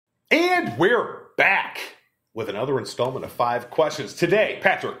And we're back with another installment of 5 questions. Today,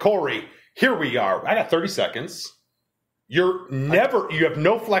 Patrick, Cory, here we are. I got 30 seconds. You have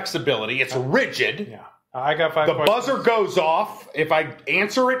no flexibility. It's rigid. Yeah. I got 5 The questions. buzzer goes off. If I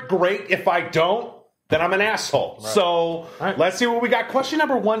answer it, great. If I don't, then I'm an asshole. Right. So let's see what we got. Question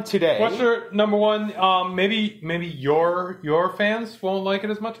number 1 today. Question number 1, maybe your fans won't like it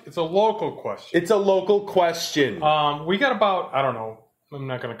as much. It's a local question. It's a local question. We got about, I don't know, I'm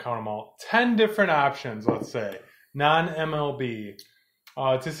not going to count them all, 10 different options, let's say, non-MLB,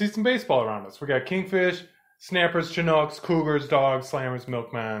 to see some baseball around us. We got Kingfish, Snappers, Chinooks, Cougars, Dogs, Slammers,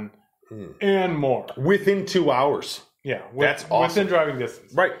 Milkmen, and more. Within 2 hours. Yeah. That's awesome. Within driving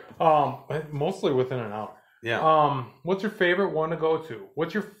distance. Right. Mostly within an hour. Yeah. What's your favorite one to go to?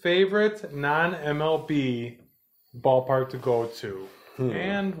 What's your favorite non-MLB ballpark to go to?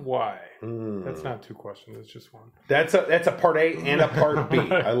 And why? That's not 2 questions. It's just 1. That's a part A and a part B.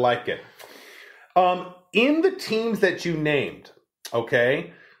 I like it. In the teams that you named,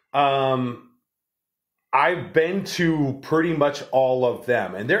 okay, I've been to pretty much all of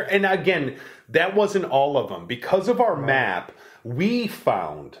them. And again, that wasn't all of them. Because of our map, we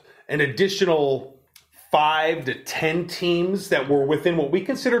found an additional 5 to 10 teams that were within what we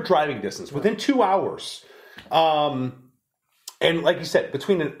consider driving distance, within 2 hours. And like you said,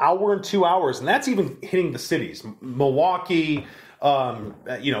 between an hour and 2 hours, and that's even hitting the cities, Milwaukee,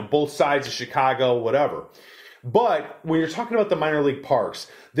 both sides of Chicago, whatever. But when you're talking about the minor league parks,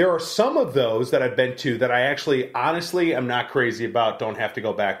 there are some of those that I've been to that I actually, honestly, am not crazy about, don't have to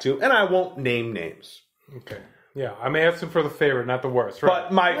go back to, and I won't name names. Okay. Yeah, I'm asking for the favorite, not the worst. Right?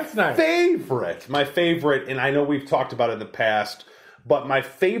 But my favorite, and I know we've talked about it in the past, but my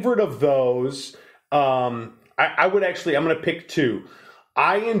favorite of those, I would actually, I'm going to pick 2.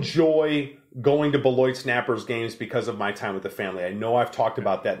 I enjoy going to Beloit Snappers games because of my time with the family. I know I've talked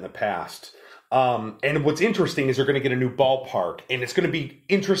about that in the past. And what's interesting is they're going to get a new ballpark, and it's going to be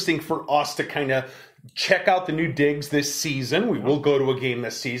interesting for us to kind of check out the new digs this season. We will go to a game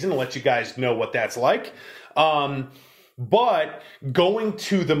this season and let you guys know what that's like. But going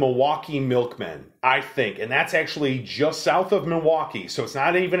to the Milwaukee Milkmen, I think, and that's actually just south of Milwaukee, so it's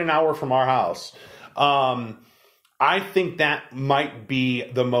not even an hour from our house. I think that might be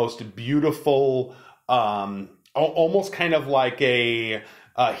the most beautiful, almost kind of like a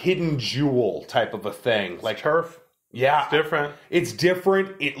hidden jewel type of a thing. Like turf? Yeah. It's different. It's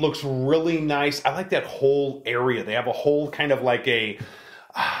different. It looks really nice. I like that whole area. They have a whole kind of like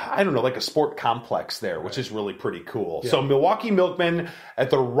like a sport complex there, which is really pretty cool. Yeah. So Milwaukee Milkmen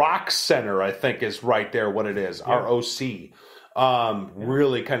at the Rock Center, I think is right there what it is, ROC.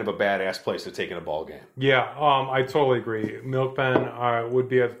 Really kind of a badass place to take in a ball game. Yeah, I totally agree. Milkmen would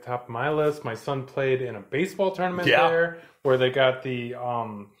be at the top of my list. My son played in a baseball tournament there where they got the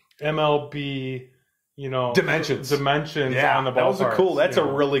MLB, dimensions on the ballpark. That's a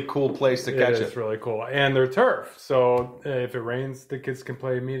really cool place to catch it. It's really cool. And they're turf, so if it rains, the kids can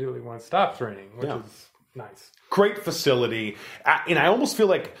play immediately when it stops raining, which is nice. Great facility. And I almost feel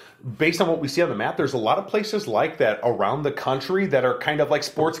like, based on what we see on the map, there's a lot of places like that around the country that are kind of like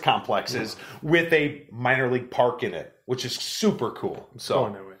sports complexes with a minor league park in it, which is super cool. So,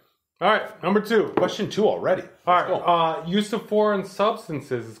 going that way. All right, number 2. Question 2 already. All right, use of foreign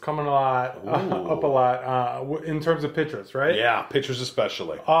substances is coming up a lot in terms of pitchers, right? Yeah, pitchers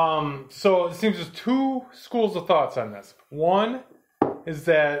especially. So it seems there's 2 schools of thoughts on this. One is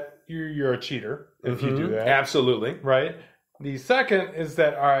that you're a cheater if you do that. Absolutely. Right? The second is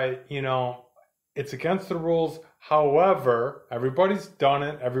that, all right, it's against the rules. However, everybody's done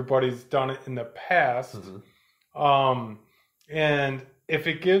it. Everybody's done it in the past. And if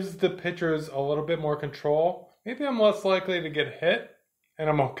it gives the pitchers a little bit more control, maybe I'm less likely to get hit, and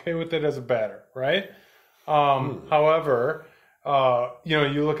I'm okay with it as a batter, right? However,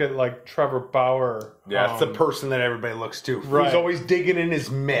 you look at like Trevor Bauer. Yeah, that's the person that everybody looks to. Right. He's always digging in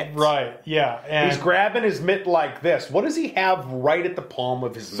his mitt. Right, yeah. And he's grabbing his mitt like this. What does he have right at the palm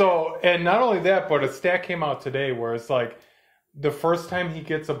of his mitt? So, and not only that, but a stat came out today where it's like the first time he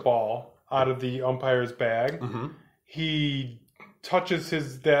gets a ball out of the umpire's bag, he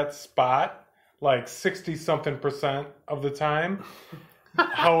touches that spot like 60-something% of the time.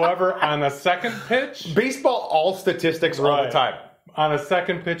 However, on a second pitch... Baseball, all statistics all the time. On a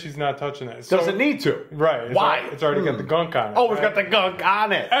second pitch, he's not touching it. So, doesn't need to. Right. Why? It's already got the gunk on it. Oh, it's got the gunk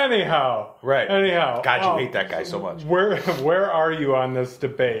on it. Anyhow. Right. Anyhow. God, you hate that guy so much. Where are you on this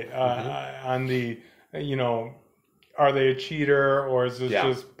debate? On the, are they a cheater, or is this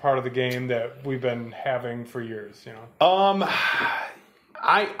just part of the game that we've been having for years,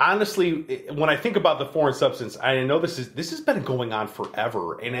 I honestly, when I think about the foreign substance, I know this has been going on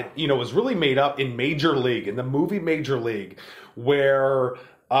forever, and it was really made up in Major League, in the movie Major League, where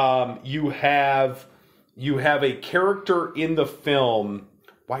you have a character in the film.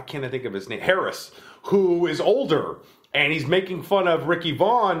 Why can't I think of his name? Harris, who is older, and he's making fun of Ricky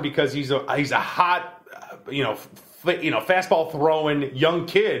Vaughn because he's a hot, fastball throwing young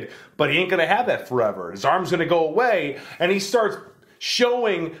kid, but he ain't gonna have that forever. His arm's gonna go away, and he starts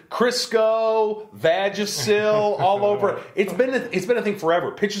showing Crisco, Vagisil all over. It's been a thing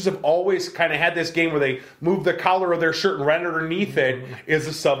forever. Pitchers have always kind of had this game where they move the collar of their shirt, and right underneath it is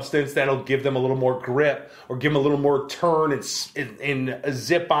a substance that'll give them a little more grip or give them a little more turn and a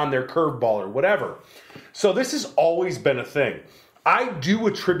zip on their curveball or whatever. So this has always been a thing. I do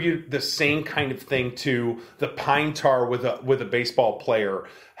attribute the same kind of thing to the pine tar with a baseball player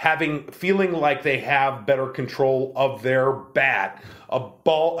feeling like they have better control of their bat.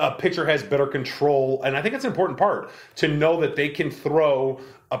 A pitcher has better control, and I think it's an important part to know that they can throw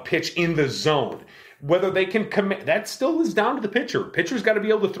a pitch in the zone. Whether they can commit, that still is down to the pitcher. Pitcher's got to be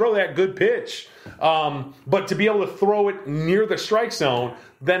able to throw that good pitch. But to be able to throw it near the strike zone,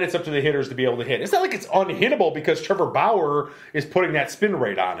 then it's up to the hitters to be able to hit. It's not like it's unhittable because Trevor Bauer is putting that spin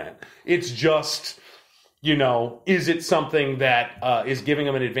rate on it. It's just, is it something that is giving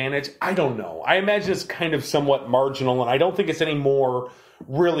them an advantage? I don't know. I imagine it's kind of somewhat marginal, and I don't think it's any more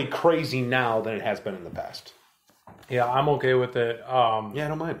really crazy now than it has been in the past. Yeah, I'm okay with it. I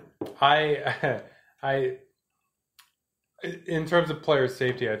don't mind. I, in terms of player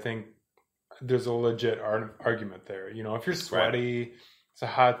safety, I think there's a legit argument there. If you're sweaty, it's a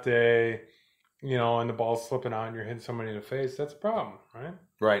hot day, and the ball's slipping out and you're hitting somebody in the face, that's a problem, right?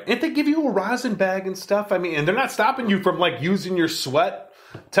 Right. And if they give you a rosin bag and stuff, and they're not stopping you from using your sweat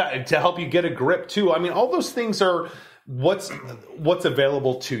to help you get a grip too. All those things are what's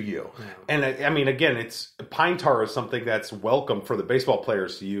available to you. Yeah. And again, it's pine tar is something that's welcome for the baseball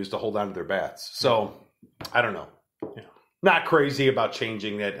players to use to hold on to their bats. So I don't know. Yeah. Not crazy about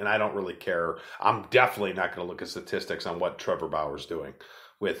changing it, and I don't really care. I'm definitely not going to look at statistics on what Trevor Bauer's doing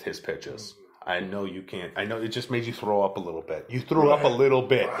with his pitches. I know you can't. I know it just made you throw up a little bit. You threw up a little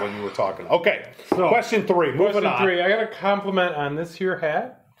bit when you were talking. Okay, so question 3. Moving on. Question 3. I got a compliment on this here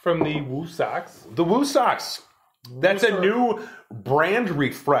hat from the Woo Sox. The Woo Sox. That's a new brand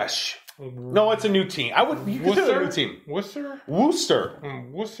refresh. No, it's a new team. You consider it a new team. Worcester.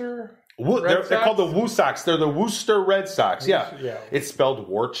 They're called the Woo Sox. They're the Worcester Red Sox. Yeah. It's spelled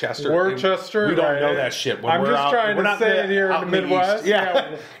Worcester. Worcester. We don't know that shit. I'm just trying to say it here in the Midwest.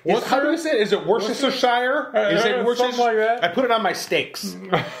 Yeah. How do you say it? Is it Worcestershire? Is it Worcestershire? Something like that. I put it on my steaks.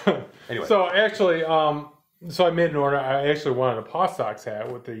 Anyway. So actually, so I made an order. I actually wanted a Paw Sox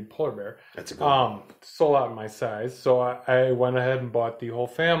hat with the polar bear. That's a good one. Sold out in my size. So I went ahead and bought the whole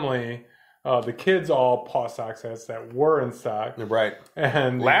family. The kids all Paw Sox hats that were in stock. Right.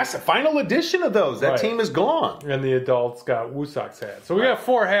 And final edition of those. That team is gone. And the adults got Woo Sox hats. So we got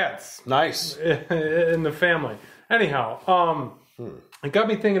 4 hats. Nice. In the family. Anyhow, it got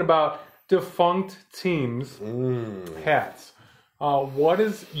me thinking about defunct teams' hats. What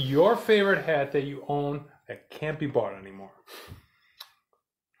is your favorite hat that you own that can't be bought anymore?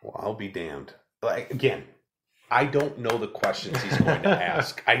 Well, I'll be damned. Again, I don't know the questions he's going to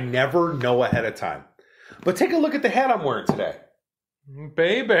ask. I never know ahead of time. But take a look at the hat I'm wearing today.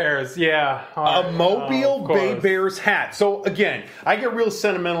 Bay Bears, yeah. A Mobile Bay Bears hat. So, again, I get real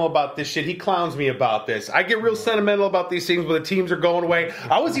sentimental about this shit. He clowns me about this. I get real sentimental about these things where the teams are going away.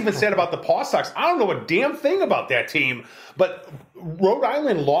 I was even sad about the Paw Sox. I don't know a damn thing about that team. But Rhode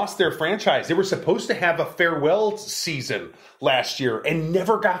Island lost their franchise. They were supposed to have a farewell season last year and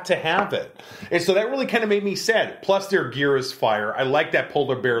never got to have it. And so that really kind of made me sad. Plus, their gear is fire. I like that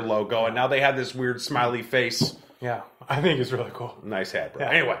polar bear logo. And now they have this weird smiley face. Yeah, I think it's really cool. Nice hat, bro.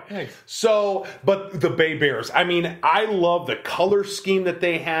 Yeah. Anyway, thanks. So, but the Bay Bears, I love the color scheme that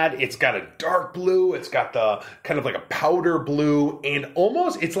they had. It's got a dark blue. It's got the kind of like a powder blue, and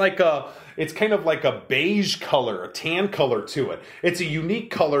almost it's kind of like a beige color, a tan color to it. It's a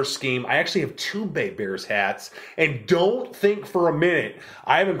unique color scheme. I actually have 2 Bay Bears hats, and don't think for a minute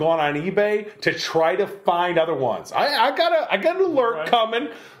I haven't gone on eBay to try to find other ones. I got an alert coming.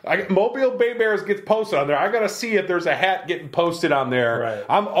 Mobile Bay Bears gets posted on there. I got to see if there's a hat getting posted on there. Right.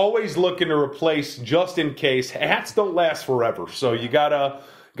 I'm always looking to replace just in case. Hats don't last forever, so you gotta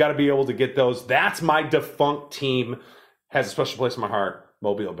be able to get those. That's my defunct team. Has a special place in my heart.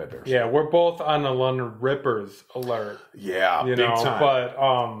 Mobile Bay Bears. Yeah, we're both on the London Rippers alert. Yeah, big time. But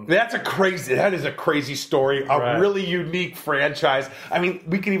that is a crazy story. A really unique franchise. I mean,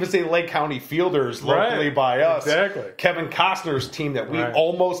 we can even say Lake County Fielders locally by us. Exactly. Kevin Costner's team that we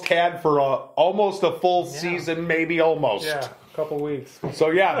almost had for almost a full season, maybe almost. Yeah. Couple weeks. So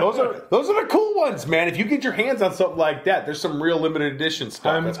yeah, those are the cool ones, man. If you get your hands on something like that, there's some real limited edition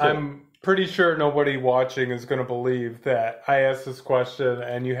stuff. That's cool. I'm pretty sure nobody watching is going to believe that I asked this question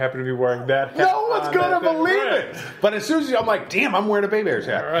and you happen to be wearing that hat. No one's going to believe it. But as soon as I'm like, damn, I'm wearing a Bay Bears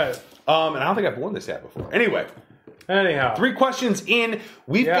hat. All right. And I don't think I've worn this hat before. Anyhow. 3 questions in.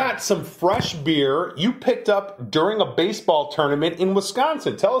 We've got some fresh beer you picked up during a baseball tournament in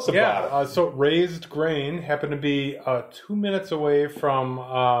Wisconsin. Tell us about it. So Raised Grain happened to be 2 minutes away from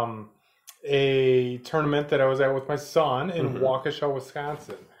a tournament that I was at with my son in Waukesha,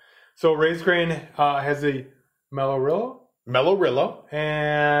 Wisconsin. So Raised Grain has a Mellorillo.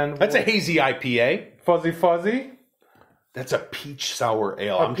 And that's a hazy IPA. Fuzzy. That's a peach sour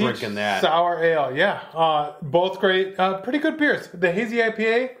ale. I'm drinking that. Sour ale, yeah. Both great, pretty good beers. The hazy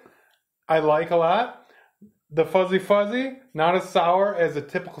IPA, I like a lot. The fuzzy, not as sour as a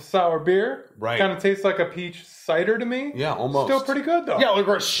typical sour beer. Right. Kind of tastes like a peach cider to me. Yeah, almost. Still pretty good though. Yeah,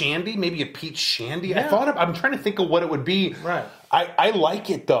 or a shandy, maybe a peach shandy. Yeah. I'm trying to think of what it would be. Right. I like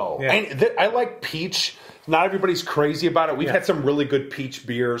it though. Yeah. I like peach. Not everybody's crazy about it. We've had some really good peach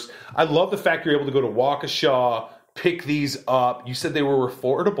beers. I love the fact you're able to go to Waukesha, pick these up. You said they were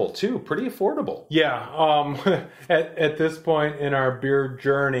affordable too. Pretty affordable. Yeah. At this point in our beer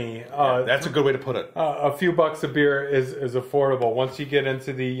journey, that's a good way to put it. A few bucks a beer is affordable. Once you get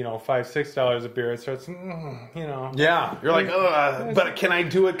into the $5-6 a beer, it starts. Yeah, you're like, but can I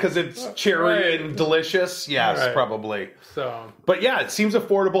do it because it's cherry and delicious? Yes, probably. So, but yeah, it seems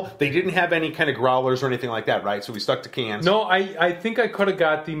affordable. They didn't have any kind of growlers or anything like that, right? So we stuck to cans. No, I think I could have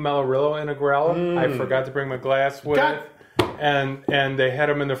got the Mellorillo in a growler. I forgot to bring my glass with it. And they had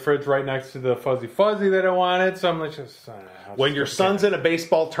them in the fridge right next to the fuzzy that I wanted. So I'm like, when your son's in a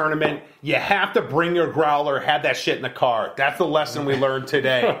baseball tournament, you have to bring your growler, have that shit in the car. That's the lesson we learned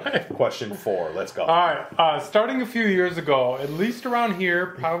today. Question 4. Let's go. All right. Starting a few years ago, at least around here,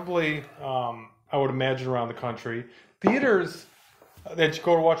 probably I would imagine around the country, theaters that you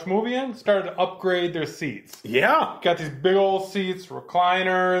go to watch a movie in started to upgrade their seats. Yeah. Got these big old seats,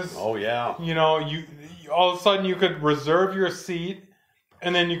 recliners. Oh, yeah. You all of a sudden you could reserve your seat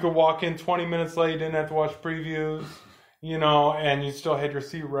and then you could walk in 20 minutes late, didn't have to watch previews, and you still had your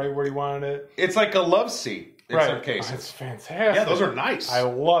seat right where you wanted it. It's like a love seat in some cases. It's fantastic. Yeah, those are nice. I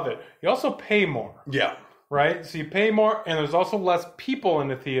love it. You also pay more. Yeah. Right? So you pay more and there's also less people in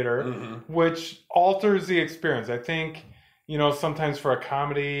the theater, which alters the experience. I think, sometimes for a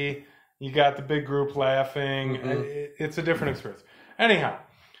comedy, you got the big group laughing. It's a different experience. Anyhow,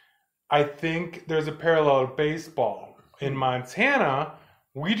 I think there's a parallel to baseball. In Montana,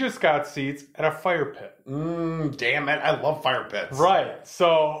 we just got seats at a fire pit. Damn it. I love fire pits. Right.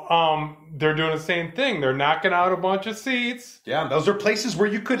 So they're doing the same thing. They're knocking out a bunch of seats. Yeah, those are places where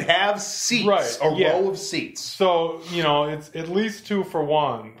you could have seats, row of seats. So, it's at least 2 for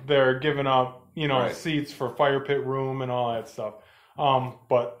 1. They're giving up, seats for fire pit room and all that stuff.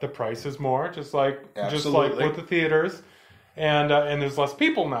 But the price is more, just like with the theaters. And there's less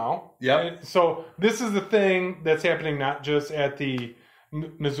people now. Yeah. Right? So this is the thing that's happening not just at the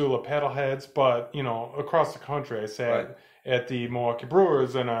Missoula Paddleheads, but across the country. I sat at the Milwaukee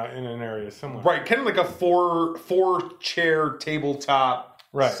Brewers in an area similar. Right, kind of like a four chair tabletop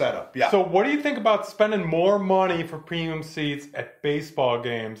setup. Yeah. So what do you think about spending more money for premium seats at baseball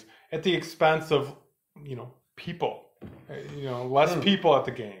games at the expense of people? Less people at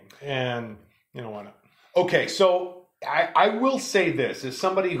the game, and why not? Okay, so I will say this as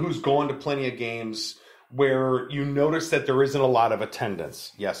somebody who's gone to plenty of games where you notice that there isn't a lot of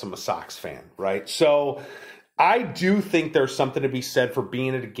attendance. Yes, I'm a Sox fan, right? So I do think there's something to be said for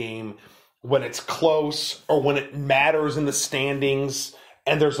being at a game when it's close or when it matters in the standings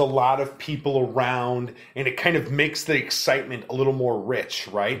and there's a lot of people around and it kind of makes the excitement a little more rich,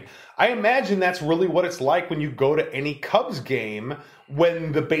 right? I imagine that's really what it's like when you go to any Cubs game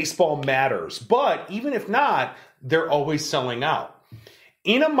when the baseball matters. But even if not, they're always selling out.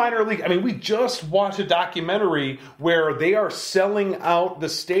 In a minor league, we just watched a documentary where they are selling out the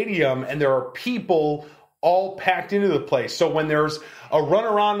stadium and there are people all packed into the place. So when there's a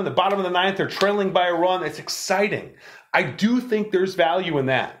runner on in the bottom of the 9th, they're trailing by a run. It's exciting. I do think there's value in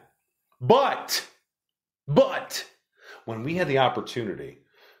that. But when we had the opportunity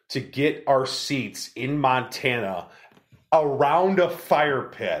to get our seats in Montana around a fire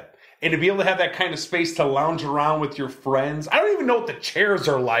pit and to be able to have that kind of space to lounge around with your friends. I don't even know what the chairs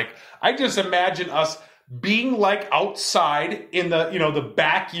are like. I just imagine us being like outside in the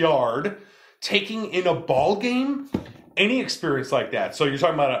backyard, taking in a ball game. Any experience like that. So you're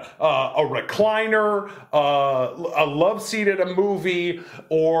talking about a recliner, a love seat at a movie,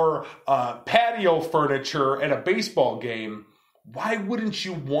 or patio furniture at a baseball game. Why wouldn't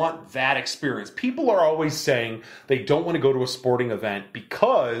you want that experience? People are always saying they don't want to go to a sporting event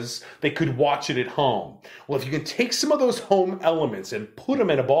because they could watch it at home. Well, if you can take some of those home elements and put them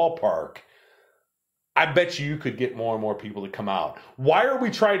in a ballpark, I bet you could get more and more people to come out. Why are we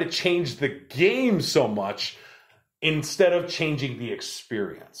trying to change the game so much instead of changing the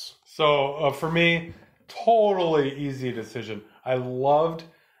experience? So for me, totally easy decision. I loved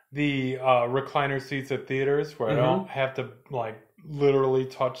the recliner seats at theaters where I don't have to literally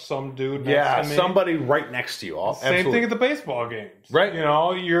touch some dude next to me. Somebody right next to you. Same Absolutely. thing at the baseball games. Right.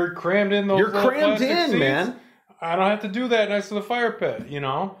 You're crammed in those You're little crammed plastic in, seats. man. I don't have to do that next to the fire pit,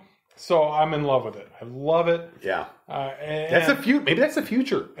 So I'm in love with it. I love it. Yeah. Maybe that's the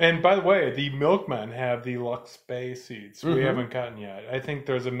future. And by the way, the Milkmen have the Lux Bay seats. We haven't gotten yet. I think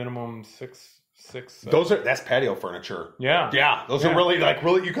there's a minimum six. That's patio furniture. Yeah. Those are really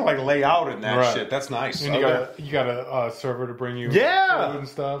you can lay out in that shit. That's nice. And you got a server to bring you food and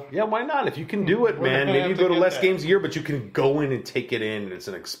stuff. Yeah, why not? If you can do it, man. Maybe you go to less games a year, but you can go in and take it in, and it's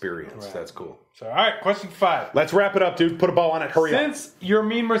an experience. Right. That's cool. So, all right, question 5. Let's wrap it up, dude. Put a ball on it. Hurry up. Since your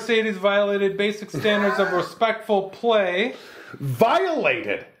mean Mercedes violated basic standards of respectful play.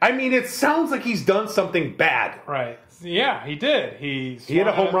 Violated? I mean, it sounds like he's done something bad. Right. Yeah, he did. He hit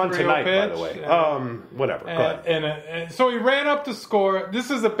a home run tonight, by the way. Whatever. Go ahead. And so he ran up to score.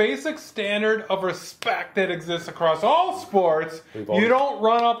 This is a basic standard of respect that exists across all sports. You don't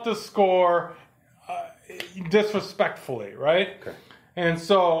run up to score disrespectfully, right? Okay. And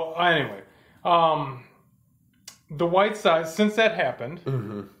so, anyway, the White Sox, since that happened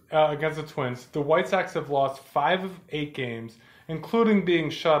against the Twins, the White Sox have lost 5 of 8 games, including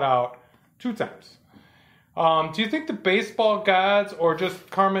being shut out 2 times. Do you think the baseball gods or just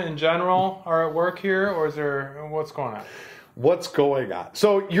karma in general are at work here, or is there what's going on? What's going on?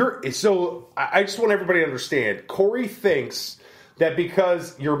 So I just want everybody to understand. Cory thinks that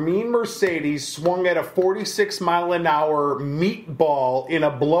because your mean Mercedes swung at a 46-mile-an-hour meatball in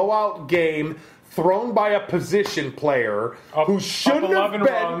a blowout game thrown by a position player who shouldn't have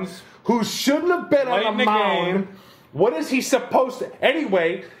been on a mound. What is he supposed to?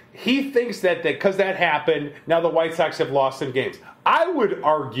 Anyway. He thinks that because that happened, now the White Sox have lost some games. I would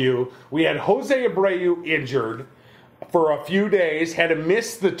argue we had Jose Abreu injured for a few days, had to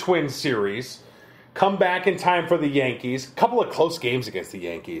miss the Twins series, come back in time for the Yankees. A couple of close games against the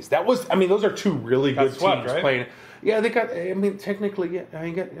Yankees. Those are 2 really good teams right? playing. Yeah, they got. Technically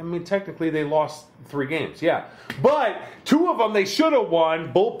they lost 3 games. Yeah, but 2 of them they should have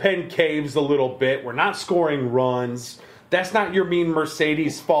won. Bullpen caves a little bit. We're not scoring runs. That's not your mean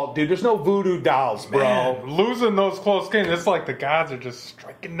Mercedes fault, dude. There's no voodoo dolls, bro. Man, losing those close games, it's like the gods are just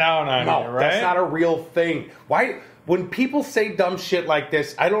striking down on you, right? That's not a real thing. Why? When people say dumb shit like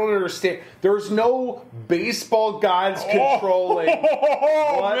this, I don't understand. There's no baseball gods controlling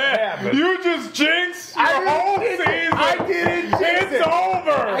what happened. You just jinxed your whole season. I didn't jinx it. It's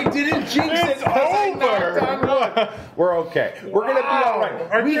over. I didn't jinx it because I knocked on wood. We're okay. We're going to be all right.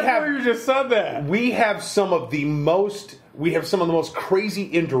 I can't believe you just said that. We have some of the most crazy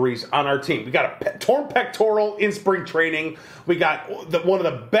injuries on our team. We got a torn pectoral in spring training. We got one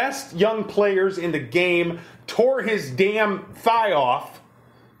of the best young players in the game tore his damn thigh off.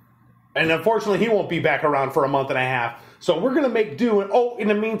 And unfortunately, he won't be back around for a month and a half. So we're going to make do. And in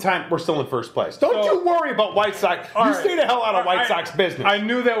the meantime, we're still in first place. Don't you worry about White Sox. Stay the hell out of White Sox business. I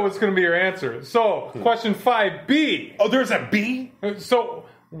knew that was going to be your answer. So, question 5B. Oh, there's a B? So,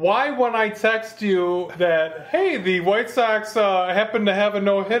 why when I text you that, hey, the White Sox happen to have a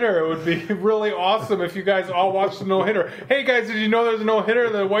no-hitter, it would be really awesome if you guys all watched the no-hitter. Hey, guys, did you know there's a no-hitter?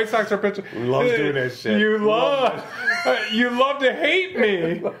 The White Sox are pitching. We love doing that shit. You love to hate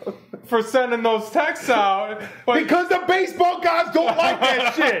me for sending those texts out. Because the baseball guys don't like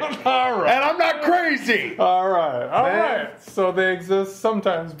that shit. All right. And I'm not crazy. All right. So they exist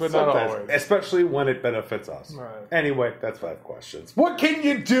sometimes, but not always. Especially when it benefits us. Right. Anyway, that's 5 questions. What can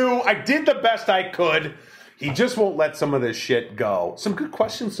you do? I did the best I could. He just won't let some of this shit go. Some good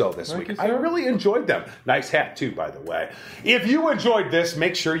questions, though, this week. I really enjoyed them. Nice hat, too, by the way. If you enjoyed this,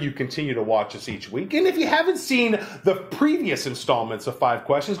 make sure you continue to watch us each week. And if you haven't seen the previous installments of 5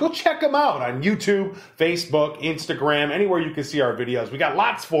 Questions, go check them out on YouTube, Facebook, Instagram, anywhere you can see our videos. We got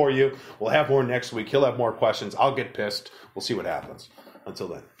lots for you. We'll have more next week. He'll have more questions. I'll get pissed. We'll see what happens. Until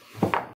then.